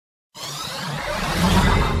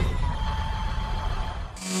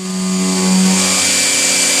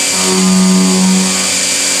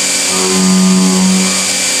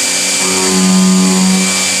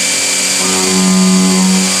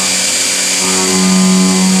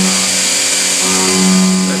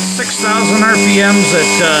RPMs at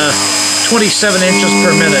 27 inches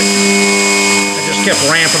per minute. I just kept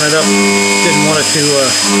ramping it up. Didn't want it to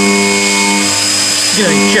get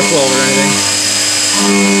any chip weld or anything.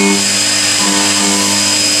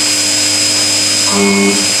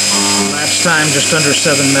 Lapse time just under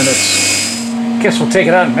 7 minutes. Guess we'll take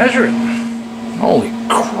it out and measure it. Holy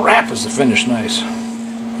crap, is the finish nice.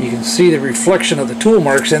 You can see the reflection of the tool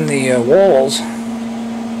marks in the walls.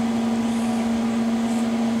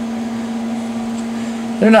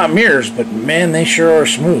 They're not mirrors, but man, they sure are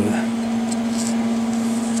smooth.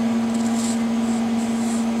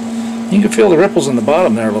 You can feel the ripples in the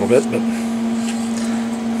bottom there a little bit, but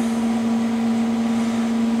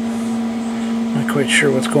not quite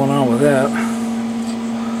sure what's going on with that.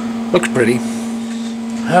 Looks pretty.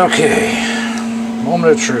 Okay,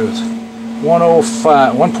 moment of truth.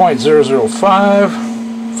 105,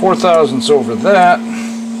 1.005, 4 thousandths over that,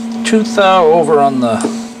 2 thou over on the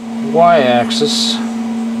y-axis,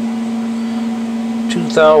 2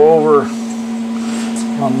 thou over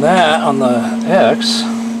on that, on the x.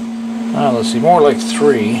 Let's see, more like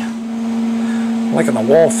 3. Liking the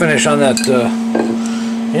wall finish on that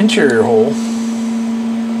interior hole.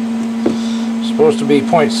 Supposed to be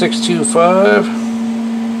 0.625.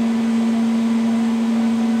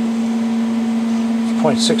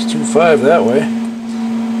 0.625 that way.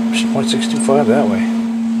 0.625 that way.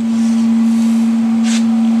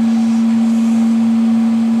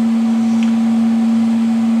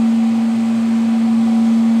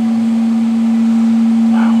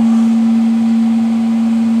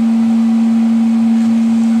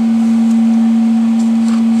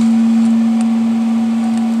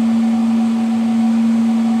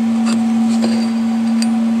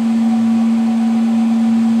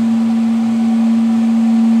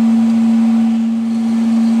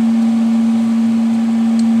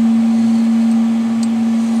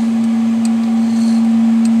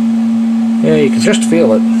 Yeah, you can just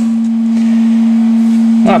feel it.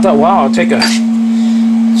 I thought, wow, I'll take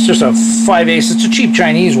it's just a 5/8, it's a cheap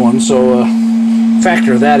Chinese one, so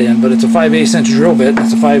factor that in, but it's a 5/8 inch drill bit,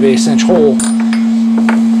 it's a 5/8 inch hole.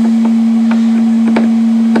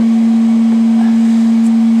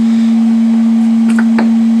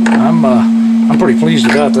 I'm pretty pleased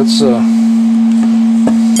with that.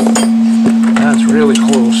 That's really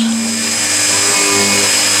close.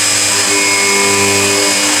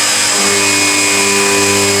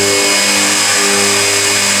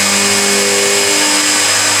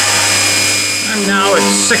 Now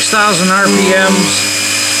it's 6,000 RPMs,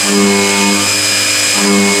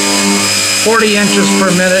 40 inches per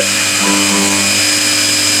minute,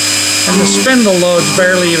 and the spindle load's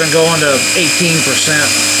barely even going to 18%.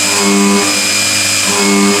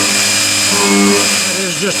 That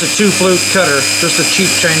is just a 2-flute cutter, just a cheap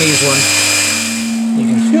Chinese one. You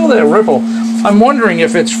can feel that ripple. I'm wondering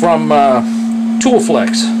if it's from tool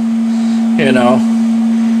flex, you know.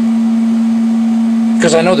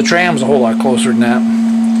 Because I know the tram's a whole lot closer than that.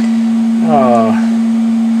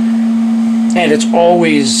 And it's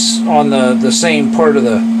always on the same part of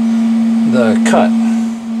the cut.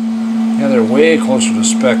 Yeah, they're way closer to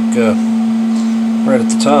spec right at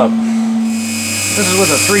the top. This is with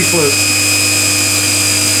a 3-flute.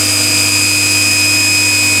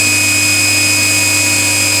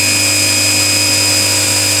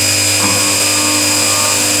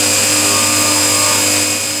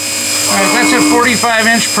 That's at 45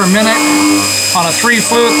 inch per minute on a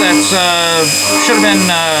 3-flute. That's should have been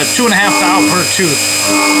 2.5 thou per tooth.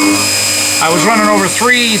 I was running over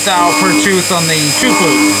 3 thou per tooth on the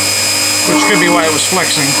 2-flute, which could be why it was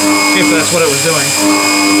flexing, if that's what it was doing.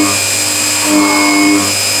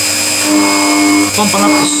 Bumping up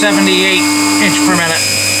to 78 inch per minute.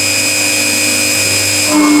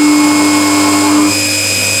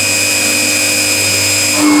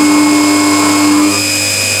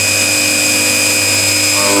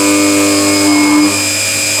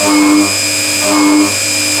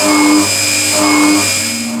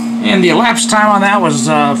 And the elapsed time on that was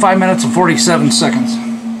 5 minutes and 47 seconds.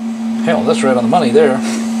 Hell, that's right on the money there.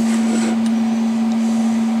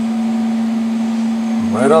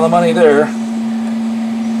 Right on the money there.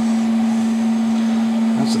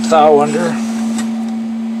 That's a thou under.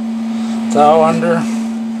 Thou under.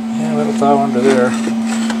 Yeah, little thou under there.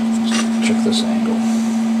 Let's check this angle.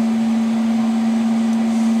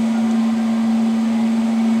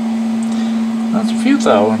 That's a few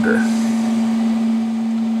thou under.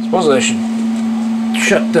 Suppose I should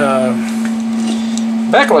shut the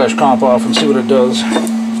backlash comp off and see what it does.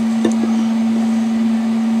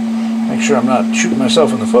 Make sure I'm not shooting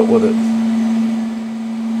myself in the foot with it.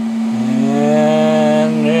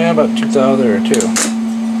 And yeah, about 2 thou there too.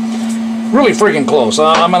 really freaking close.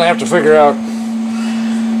 I'm gonna have to figure out,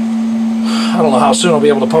 I don't know how soon I'll be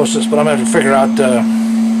able to post this, but I'm gonna have to figure out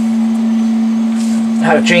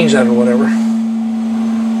how to change that or whatever.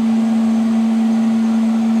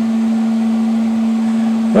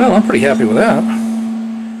 Well, I'm pretty happy with that.